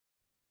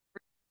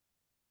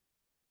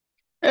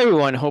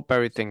Everyone, hope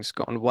everything's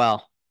going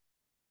well.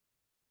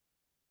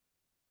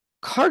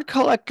 Card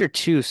Collector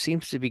 2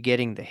 seems to be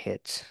getting the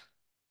hits.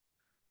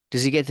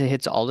 Does he get the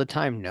hits all the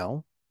time?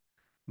 No.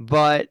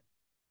 But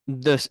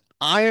the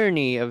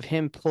irony of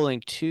him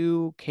pulling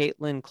two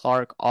Caitlin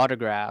Clark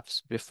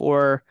autographs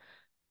before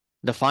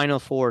the Final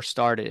Four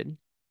started,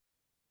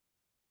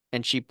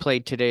 and she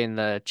played today in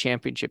the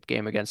championship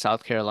game against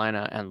South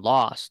Carolina and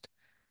lost.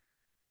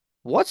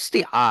 What's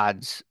the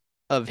odds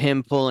of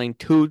him pulling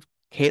two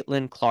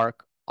Caitlin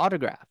Clark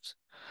autographs?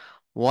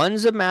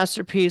 One's a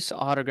masterpiece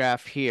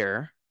autograph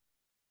here.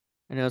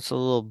 I know it's a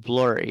little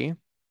blurry.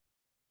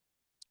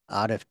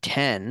 Out of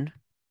 10,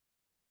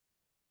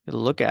 you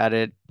look at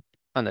it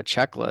on the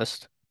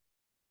checklist.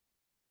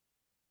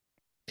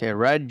 Okay,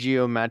 red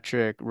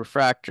geometric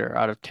refractor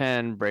out of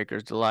 10,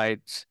 Breaker's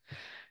Delights.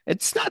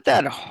 It's not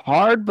that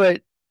hard,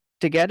 but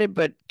to get it,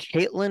 but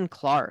Caitlin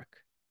Clark,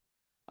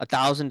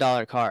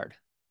 $1,000 card.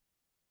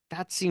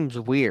 That seems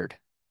weird.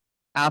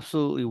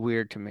 Absolutely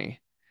weird to me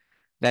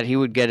that he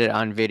would get it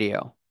on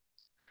video.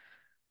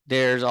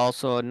 There's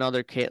also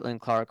another Caitlin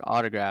Clark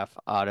autograph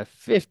out of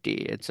 50.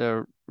 It's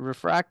a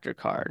refractor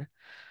card.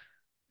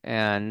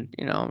 And,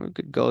 we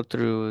could go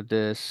through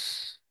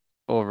this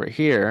over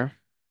here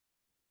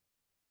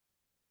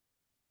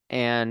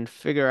and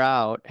figure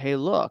out, hey,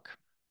 look,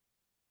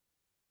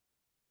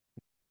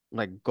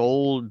 like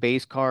gold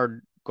base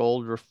card,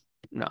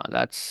 no,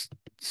 that's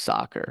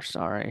soccer,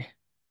 sorry.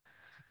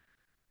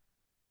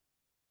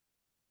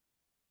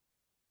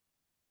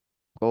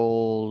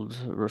 Gold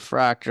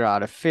refractor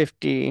out of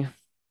 50. Is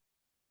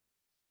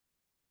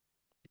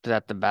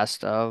that the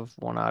best of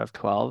 1 out of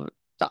 12?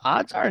 The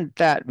odds aren't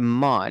that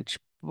much,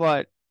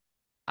 but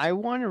I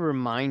want to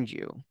remind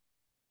you,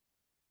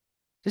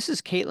 this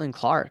is Caitlin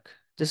Clark.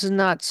 This is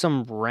not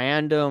some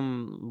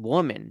random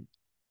woman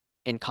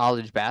in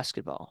college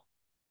basketball.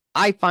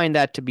 I find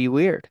that to be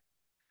weird.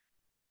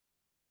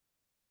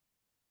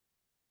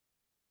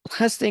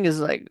 Last thing is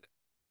like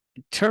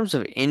in terms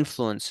of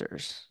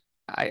influencers,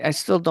 I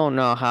still don't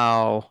know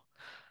how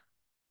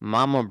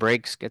Mama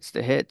Breaks gets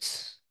the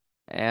hits,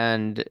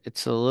 and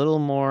it's a little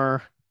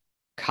more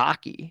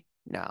cocky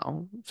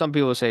now. Some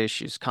people say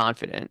she's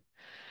confident.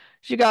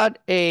 She got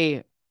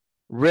a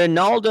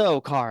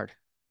Ronaldo card,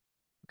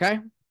 okay?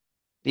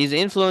 These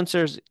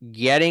influencers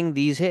getting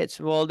these hits.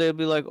 Well, they'll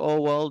be like, oh,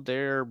 well,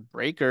 they're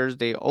breakers.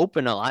 They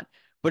open a lot,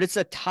 but it's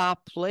the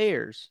top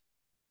players,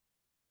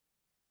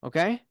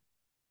 okay?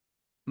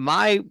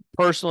 My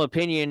personal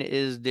opinion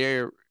is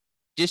they're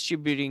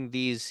distributing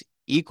these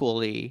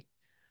equally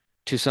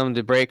to some of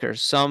the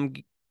breakers. Some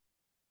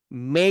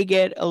may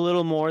get a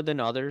little more than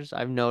others.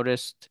 I've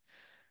noticed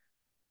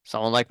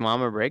someone like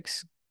Mama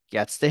Breaks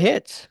gets the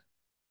hits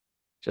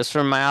just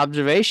from my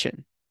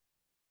observation.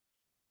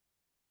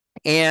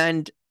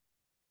 And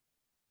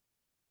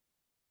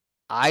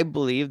I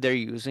believe they're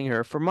using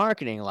her for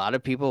marketing. A lot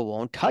of people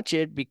won't touch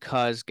it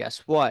because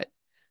guess what?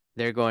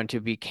 They're going to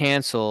be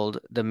canceled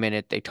the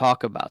minute they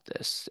talk about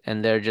this.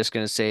 And they're just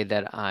going to say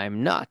that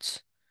I'm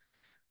nuts.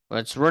 Well,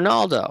 it's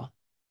Ronaldo.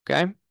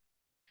 Okay.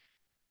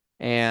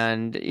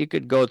 And you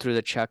could go through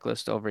the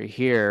checklist over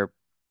here,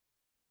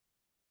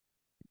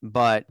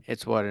 but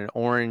it's what, an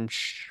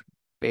orange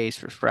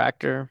base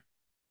refractor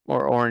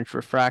or orange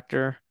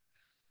refractor.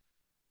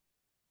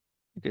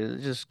 You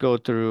could just go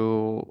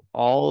through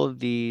all of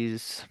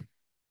these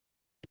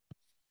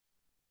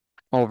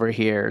over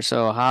here.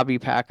 So hobby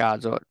pack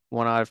odds, what,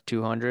 1 out of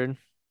 200.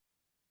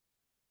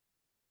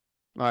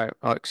 All right.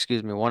 Oh,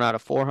 excuse me. 1 out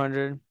of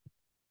 400.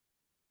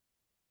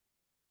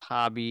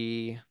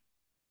 Hobby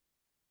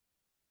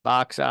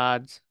box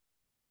odds,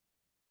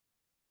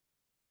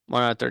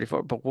 1 out of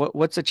 34. But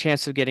what's the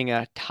chance of getting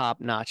a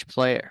top-notch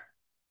player?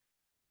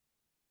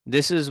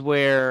 This is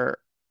where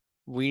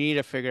we need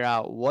to figure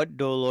out what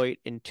Deloitte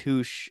and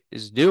Touche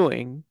is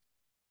doing,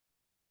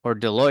 or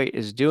Deloitte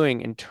is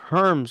doing in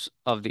terms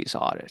of these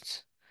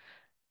audits.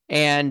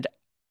 And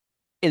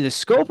in the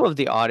scope of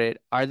the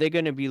audit, are they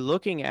going to be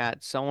looking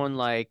at someone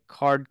like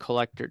Card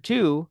Collector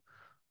 2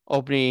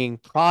 opening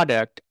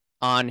product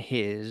on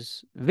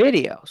his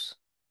videos?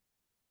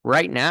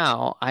 Right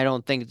now, I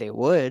don't think they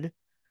would,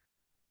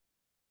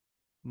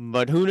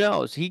 but who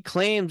knows? He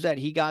claims that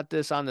he got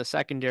this on the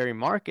secondary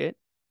market.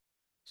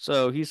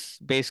 So he's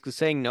basically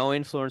saying no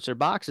influencer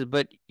boxes,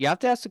 but you have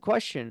to ask the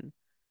question,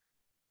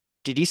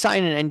 did he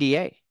sign an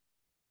NDA?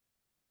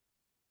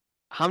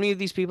 How many of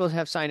these people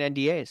have signed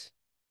NDAs?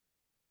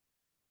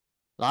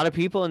 A lot of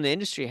people in the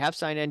industry have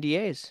signed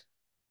NDAs.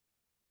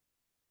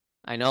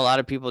 I know a lot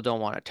of people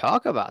don't want to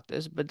talk about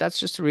this, but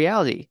that's just the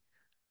reality.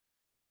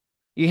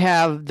 You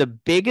have the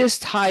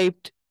biggest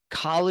hyped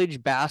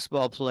college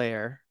basketball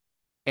player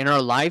in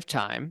our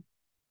lifetime,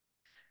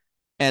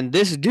 and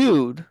this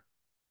dude,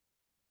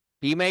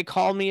 he may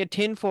call me a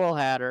tinfoil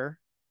hatter,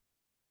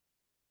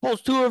 pulls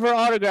two of her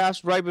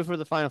autographs right before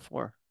the Final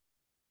Four.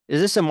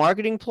 Is this a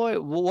marketing ploy?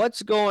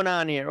 What's going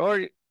on here?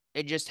 Or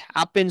it just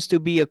happens to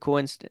be a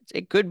coincidence.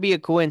 It could be a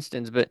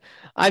coincidence, but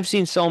I've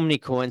seen so many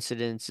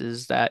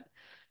coincidences that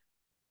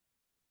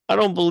I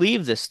don't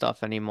believe this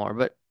stuff anymore.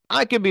 But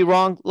I could be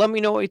wrong. Let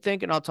me know what you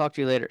think, and I'll talk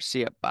to you later.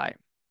 See ya. Bye.